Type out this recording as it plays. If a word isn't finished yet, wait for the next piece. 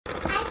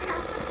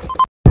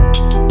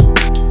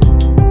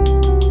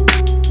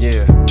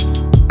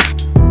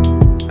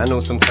know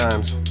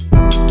sometimes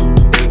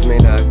things may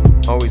not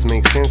always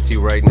make sense to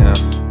you right now,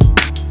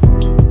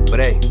 but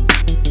hey,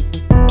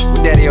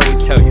 what Daddy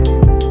always tell you: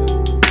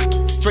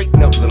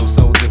 straighten up, little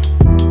soldier.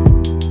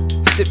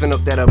 Stiffen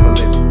up that upper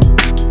lip.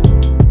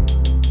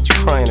 What you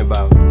crying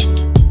about?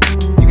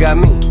 You got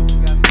me.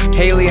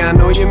 Haley, I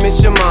know you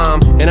miss your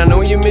mom, and I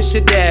know you miss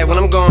your dad when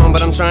I'm gone,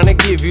 but I'm trying to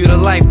give you the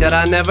life that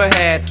I never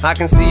had. I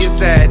can see you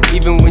sad,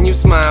 even when you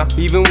smile,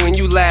 even when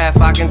you laugh.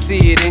 I can see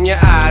it in your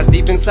eyes,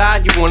 deep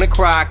inside you wanna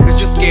cry, cause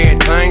you're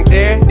scared. I ain't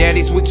there,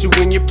 Daddy's with you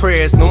in your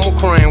prayers. No more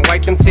crying,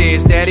 wipe them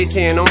tears. Daddy's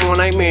here, no more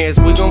nightmares.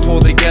 We gon' pull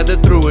together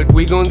through it,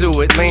 we gon'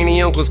 do it.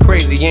 Laney uncle's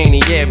crazy, ain't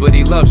he? Yeah, but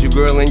he loves you,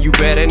 girl, and you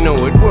better know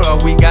it. We're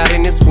all we got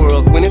in this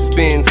world, when it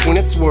spins, when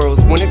it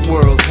swirls, when it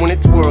whirls, when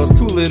it twirls.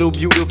 Two little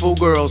beautiful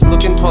girls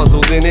looking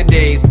puzzled in a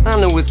daze. I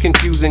know it's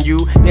confusing you.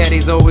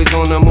 Daddy's always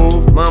on the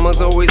move,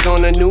 mama's always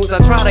on the news. I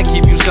try to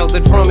keep you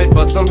sheltered from it,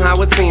 but somehow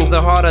it seems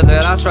the harder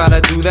that I try to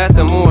do that,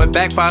 the more it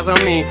backfires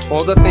on me.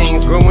 All the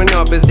things growing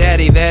up as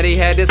Daddy that he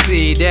had to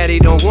see, Daddy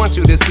don't want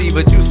you to see,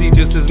 but you see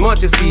just as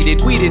much as he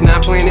did. We did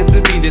not plan it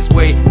to be this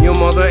way, your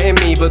mother and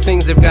me, but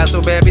things have got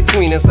so bad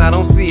between us. I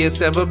don't see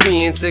us ever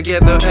being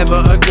together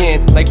ever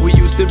again, like we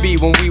used to be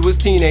when we was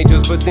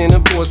teenagers. But then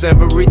of course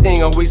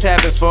everything always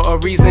happens for a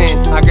reason.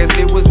 I guess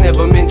it was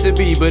never meant to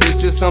be, but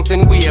it's just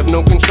something we have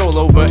no control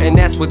over, and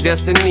that's what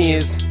destiny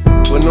is.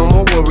 But no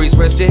more worries,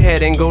 rest your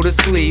head and go to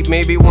sleep.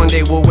 Maybe one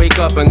day we'll wake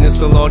up and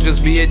this'll all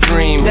just be a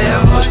dream.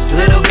 Now hush,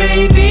 little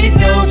baby,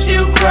 don't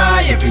you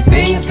cry.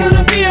 Everything's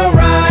gonna be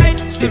alright.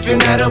 Stiffen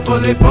that upper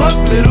lip up,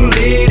 little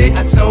lady.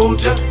 I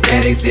told ya,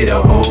 Daddy's here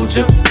to hold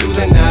ya through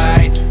the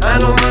night. I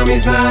know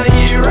mommy's not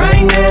here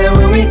right now,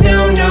 and we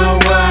don't know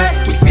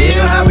why. We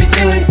feel how we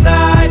feel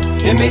inside.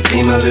 It may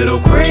seem a little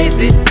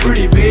crazy,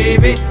 pretty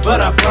baby,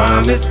 but I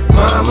promise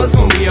mama's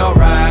gonna be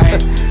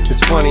alright. It's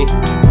funny,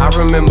 I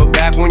remember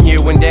back one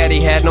year when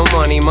Daddy had no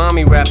money.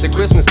 Mommy wrapped the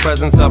Christmas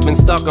presents up and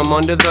stuck them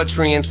under the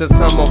tree and said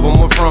some of them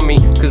were from me,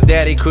 cause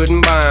Daddy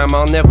couldn't buy them.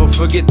 I'll never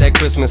forget that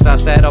Christmas. I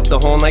sat up the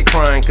whole night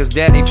crying, cause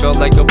Daddy felt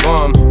like a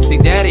bum. See,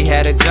 Daddy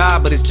had a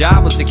job, but his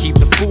job was to keep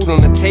the food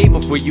on the table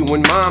for you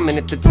and Mom. And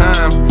at the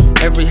time,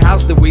 every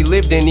house that we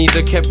lived in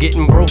either kept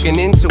getting broken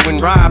into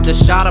and robbed or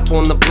shot up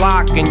on the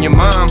block. And your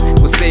mom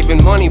was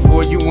saving money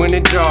for you in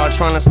a jar,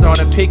 trying to start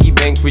a piggy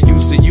bank for you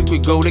so you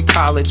could go to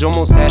college.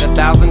 Almost had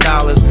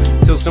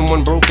 $1,000 till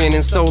someone broke in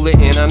and stole it.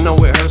 And I know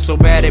it hurt so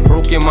bad it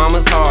broke your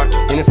mama's heart,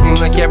 and it seemed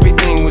like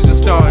everything was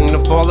just starting to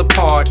fall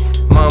apart.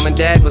 Mom and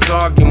Dad was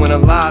arguing a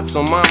lot,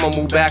 so Mama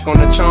moved back on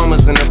the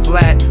Chalmers in a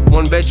flat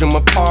 1-bedroom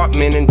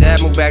apartment, and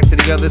Dad moved back to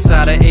the other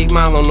side of 8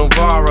 Mile on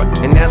Novara.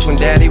 And that's when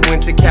Daddy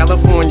went to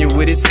California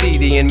with his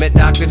CD and met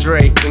Dr.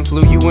 Dre and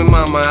flew you and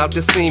Mama out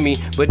to see me.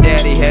 But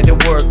Daddy had to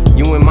work,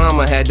 you and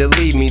Mama had to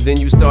leave me. Then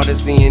you started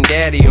seeing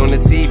Daddy on the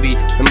TV,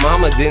 and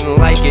Mama didn't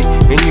like it,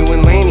 and you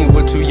and Laney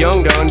were too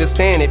young to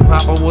understand it.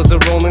 Papa was a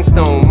Rolling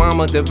Stone,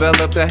 Mama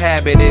developed a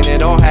habit, and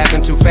it all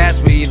happened too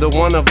fast for either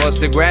one of us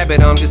to grab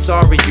it. I'm just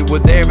sorry you were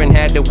there and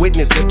had to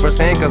witness it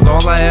firsthand, cause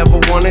all I ever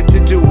wanted to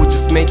do was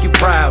just make you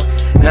proud.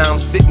 Now I'm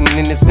sitting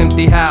in this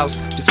empty house,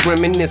 just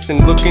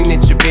reminiscing, looking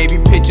at your baby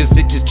pictures.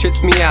 It just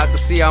trips me out to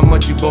see how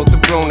much you both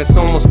have grown. It's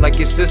almost like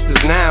your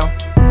sisters now.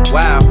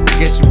 Wow, I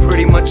guess you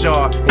pretty much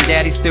are, and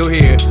Daddy's still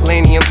here.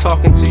 Laney, I'm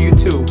talking to you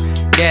too.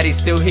 Daddy's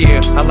still here,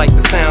 I like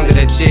the sound of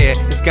that chair.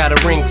 It's got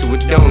a ring to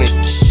it, don't it?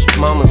 Shh,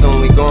 Mama's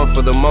only gone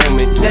for the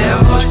moment.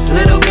 Now hush,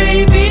 little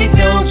baby,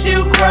 don't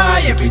you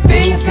cry.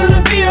 Everything's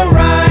gonna be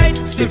alright.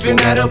 Stiffen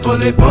that upper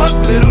lip up,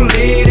 little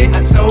lady.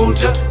 I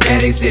told ya,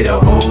 Daddy's here to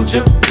hold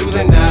ya through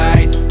the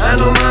night. I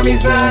know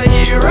mommy's not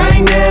here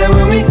right now,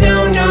 and we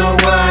don't know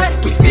why.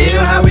 We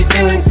feel how we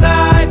feel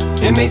inside.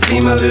 It may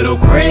seem a little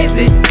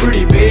crazy,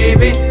 pretty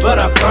baby, but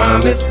I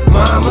promise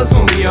mama's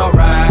gonna be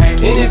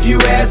alright. And if you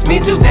ask me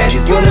to,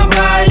 Daddy's gonna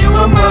buy you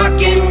a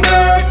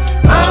Mockingbird.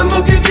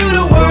 I'ma give you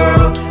the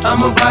world.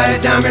 I'ma buy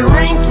a diamond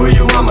ring for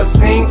you. I'ma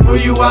sing for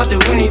you. I'll do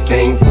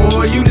anything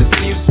for you to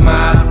see you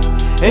smile.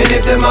 And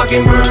if the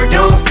Mockingbird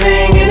don't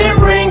sing and that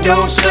ring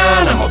don't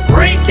shine, I'ma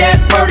break that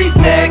birdie's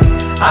neck.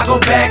 I go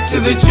back to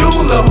the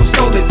jeweler who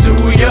sold it to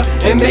ya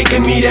and make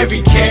him eat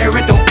every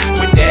carat. Don't f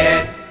with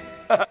that.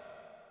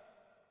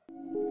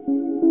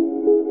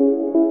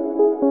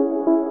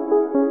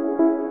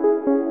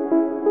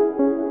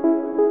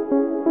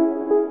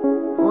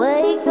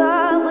 Wake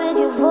up with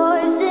your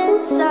voice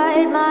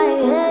inside my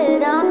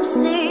head. I'm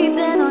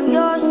sleeping on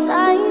your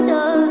side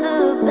of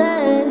the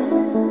bed.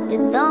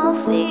 It don't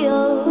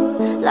feel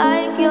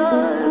like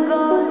you're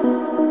gone.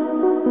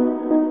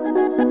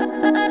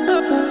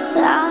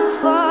 I'm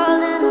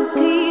falling to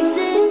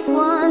pieces,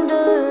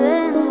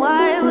 wondering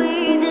why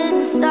we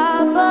didn't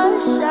stop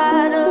us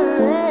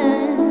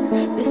shattering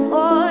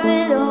before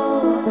it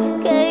all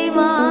came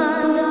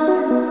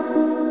undone.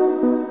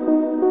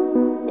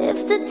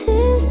 If the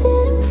tears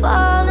didn't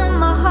fall and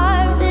my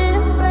heart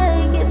didn't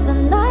break, if the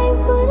night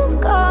would have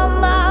gone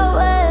my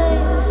way,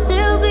 I'd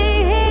still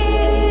be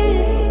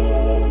here,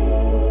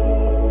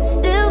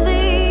 still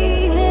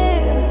be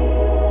here.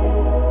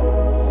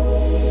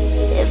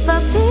 If I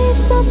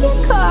picked up your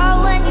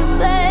call when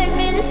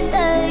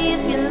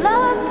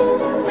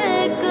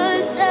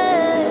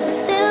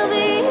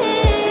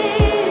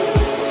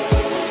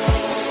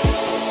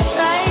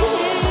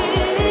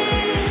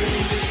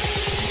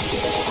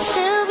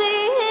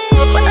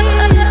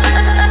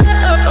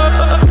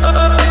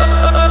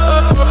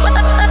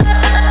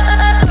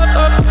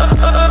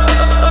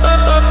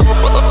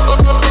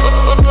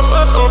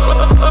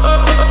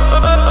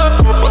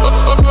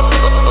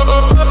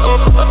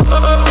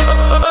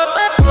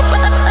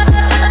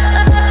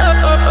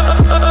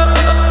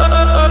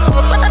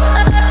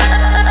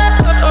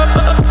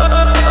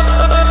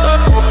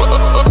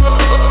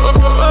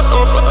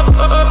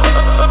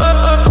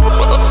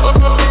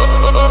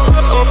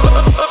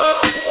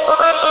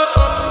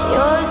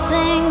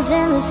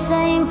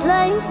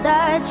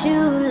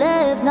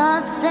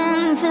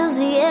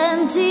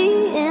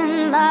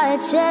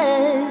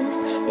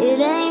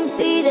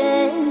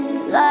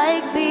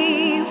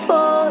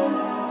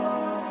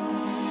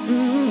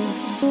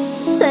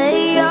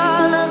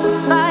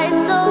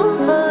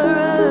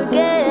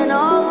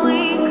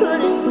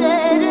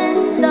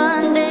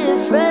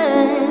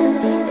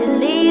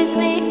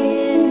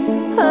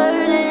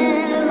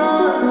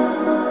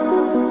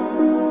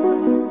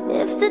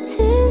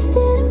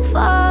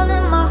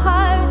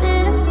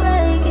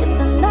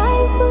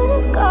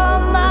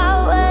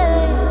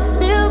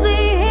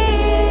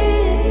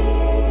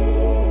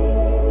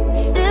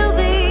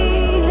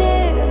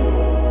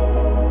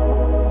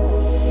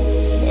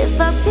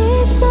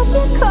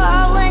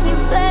call when you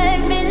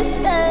beg me to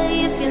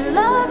stay. If your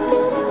love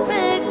didn't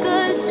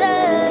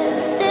ricochet,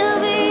 still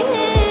be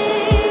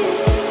here,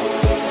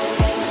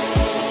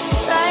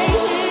 right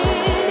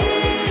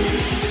here,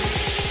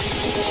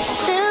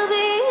 still be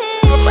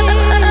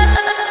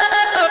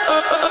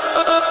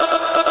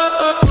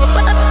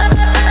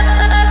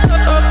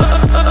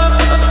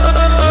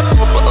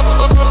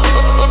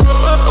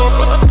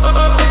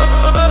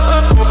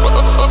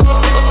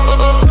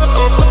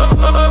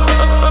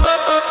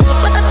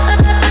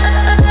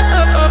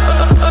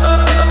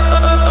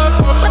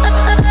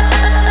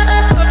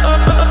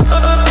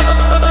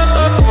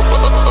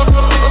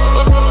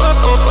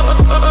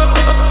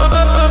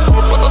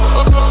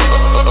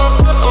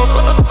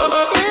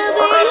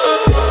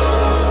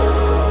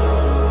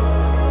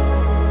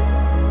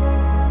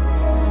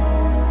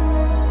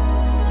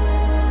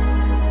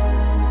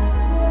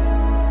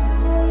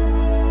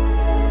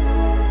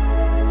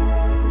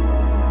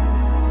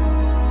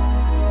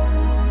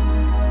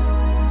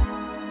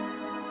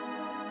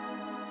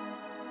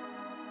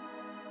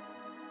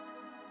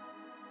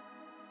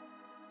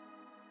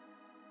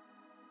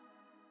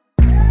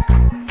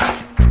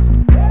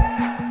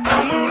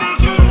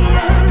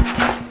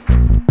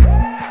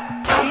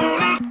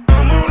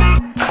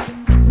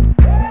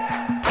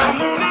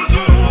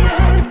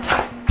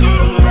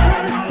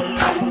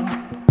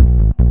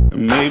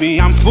Maybe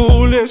I'm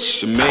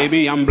foolish, or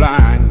maybe I'm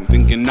blind,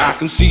 thinking I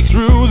can see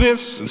through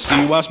this and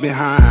see what's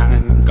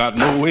behind. Got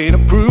no way to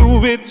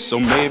prove it, so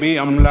maybe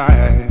I'm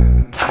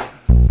lying.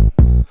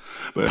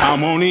 But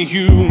I'm only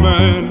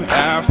human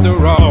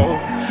after all.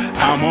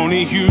 I'm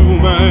only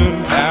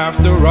human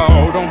after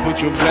all. Don't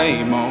put your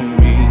blame on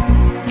me.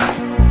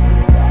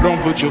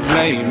 Don't put your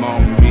blame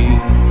on me.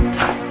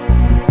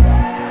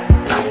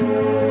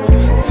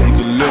 Take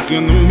a look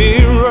in the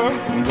mirror,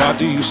 and what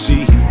do you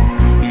see?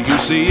 You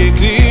see it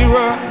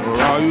clearer, or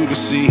are you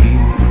deceived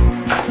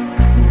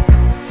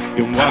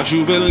in what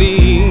you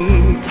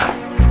believe?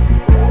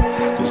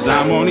 'Cause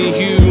I'm only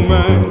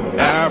human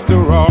after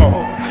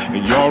all,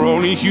 and you're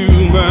only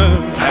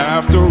human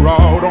after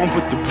all. Don't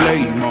put the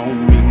blame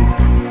on me.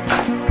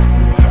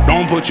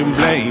 Don't put your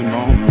blame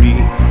on me.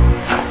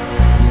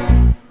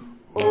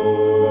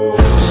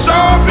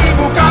 Some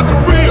people got the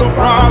real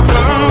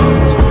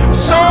problems.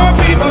 Some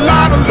people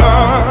out of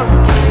love.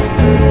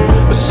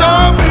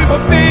 Some people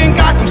think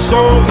I can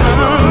solve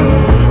them.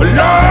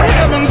 Lord,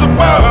 heavens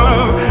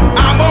above,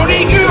 I'm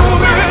only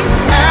human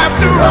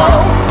after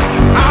all.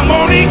 I'm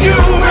only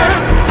human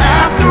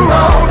after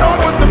all. Don't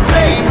put the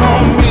blame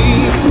on me.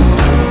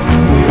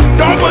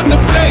 Don't put the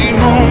blame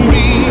on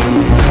me.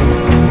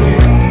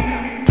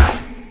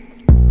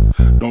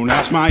 Don't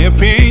ask my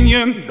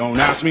opinion, don't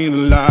ask me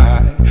to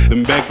lie,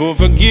 and beg for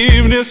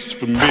forgiveness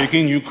for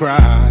making you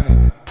cry.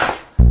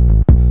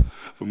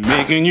 For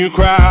making you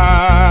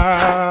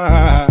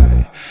cry.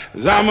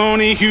 'Cause I'm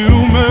only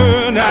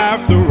human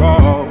after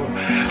all.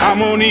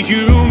 I'm only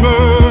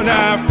human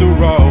after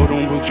all.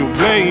 Don't put your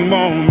blame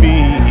on me.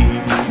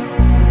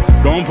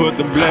 Don't put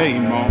the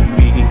blame on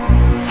me.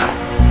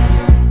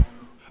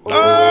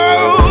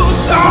 Oh,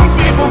 some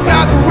people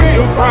got the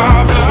real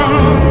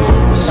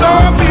problems.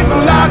 Some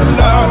people out of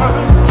love.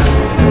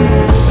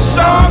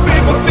 Some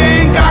people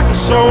think I can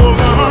solve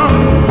them.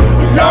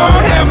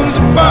 Lord, heavens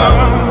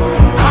above,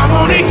 I'm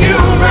only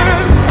human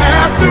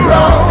after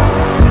all.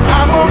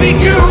 I'm only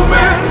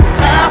human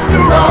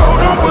after all.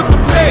 Don't put the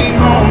blame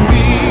on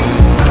me.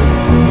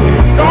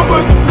 Don't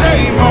put the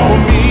blame on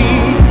me.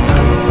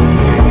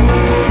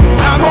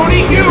 I'm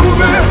only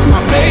human. I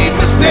made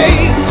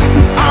mistakes.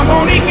 I'm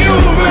only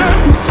human.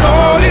 It's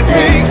all it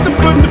takes to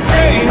put the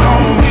blame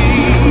on me.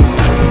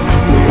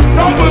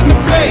 Don't put the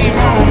blame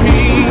on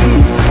me.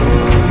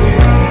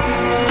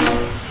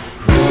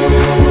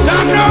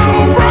 I'm no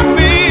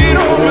prophet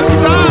or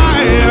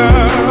Messiah.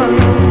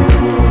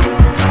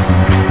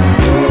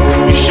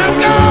 You should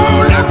go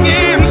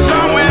looking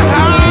somewhere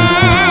high.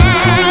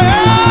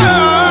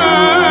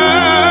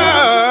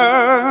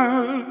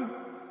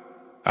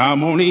 I'm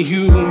only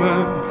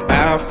human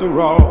after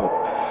all.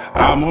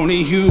 I'm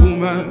only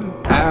human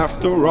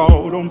after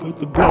all. Don't put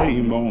the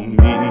blame on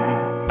me.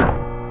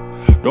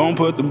 Don't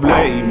put the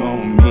blame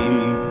on me.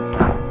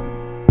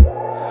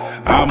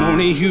 I'm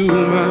only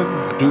human.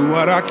 I do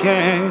what I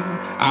can.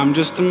 I'm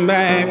just a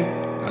man.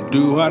 I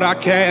do what I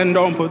can.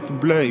 Don't put the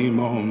blame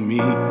on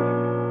me.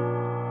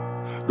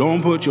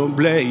 Don't put your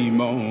blame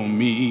on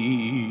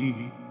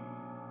me.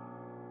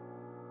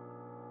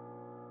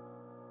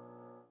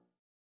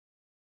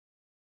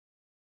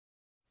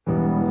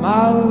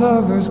 My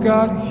lover's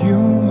got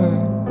humor.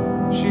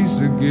 She's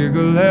the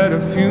giggle at a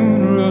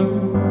funeral.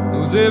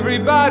 Knows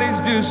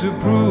everybody's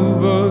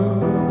disapproval.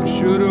 I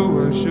should've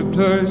worshipped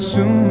her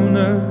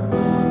sooner.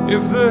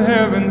 If the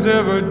heavens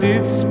ever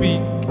did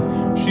speak,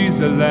 she's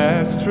the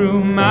last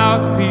true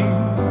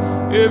mouthpiece.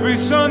 Every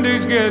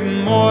Sunday's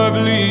getting more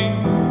bleak,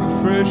 a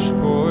fresh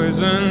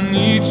poison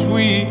each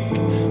week.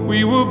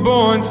 We were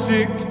born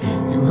sick,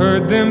 you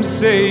heard them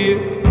say it.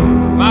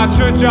 My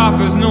church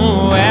offers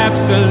no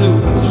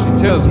absolutes. She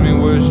tells me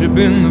worship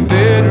in the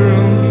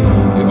bedroom.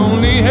 The only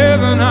only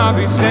heaven I'll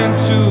be sent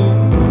to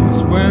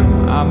is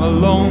when I'm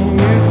alone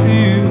with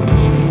you.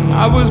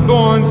 I was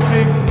born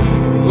sick,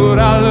 but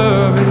I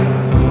love it.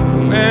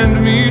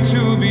 Command me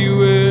to be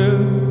well.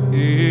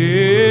 Amen.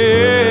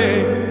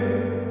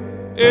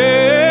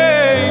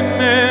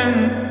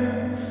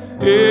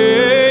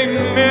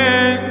 Amen.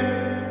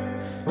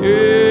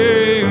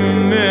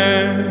 Amen.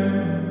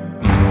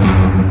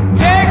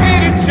 Take me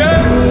to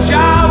church,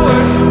 I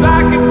worship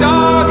like a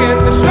dog at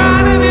the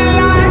shrine of your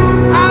light.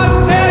 I'll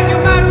tell you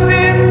my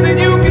sins and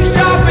you can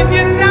sharpen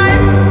your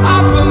knife.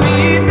 Offer me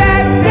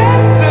that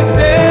deathless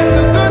death,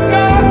 the good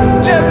God,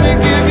 let me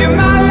give you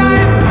my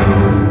life.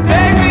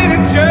 Take me to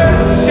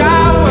church, I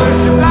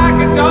worship like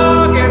a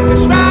dog at the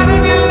shrine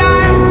of your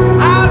light.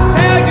 I'll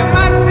tell you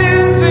my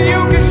sins and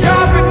you can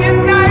sharpen your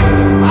knife.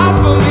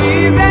 Offer me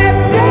that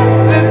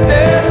deathless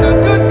death, the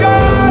good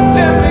God,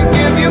 let me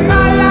give you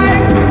my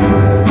life.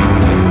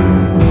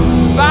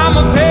 If I'm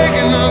a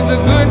pagan of the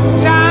good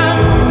time,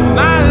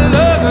 my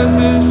love is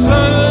the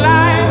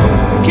sunlight.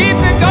 Keep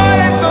the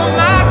goddess on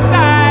my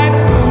side.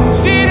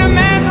 She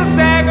demands a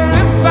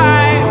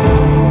sacrifice.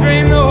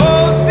 Drain the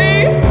whole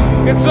sea,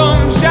 get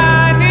something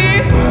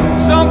shiny,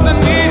 something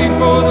needy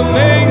for the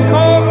main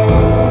course.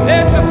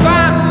 It's a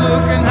fine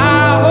looking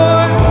high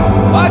horse.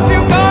 What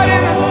you got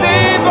in the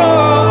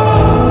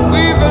stable?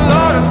 We've a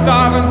lot of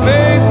starving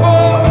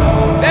faithful.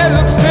 That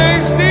looks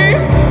tasty,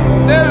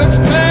 that looks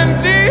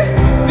plenty.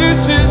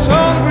 This is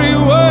hungry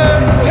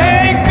work.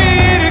 Take me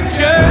to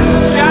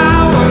church,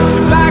 I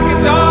worship like a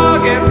dog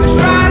at the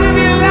shrine of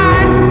your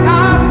light.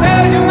 I'll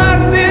tell you my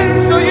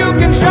sins so you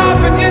can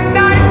sharpen your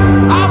knife.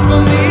 Offer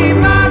me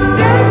my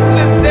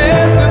deathless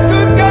death, the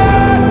good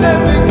God, let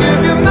me give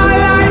you my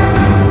life.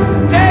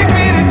 Take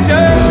me to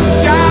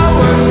church, I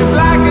worship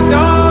like a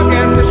dog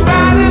at the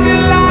shrine of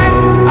your light.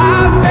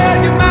 I'll tell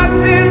you my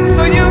sins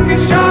so you can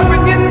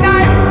sharpen your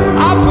knife.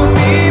 Offer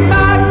me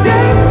my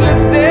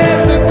deathless death,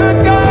 the good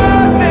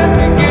God, let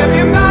me give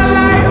you my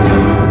life.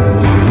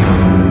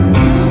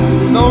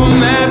 No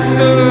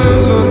master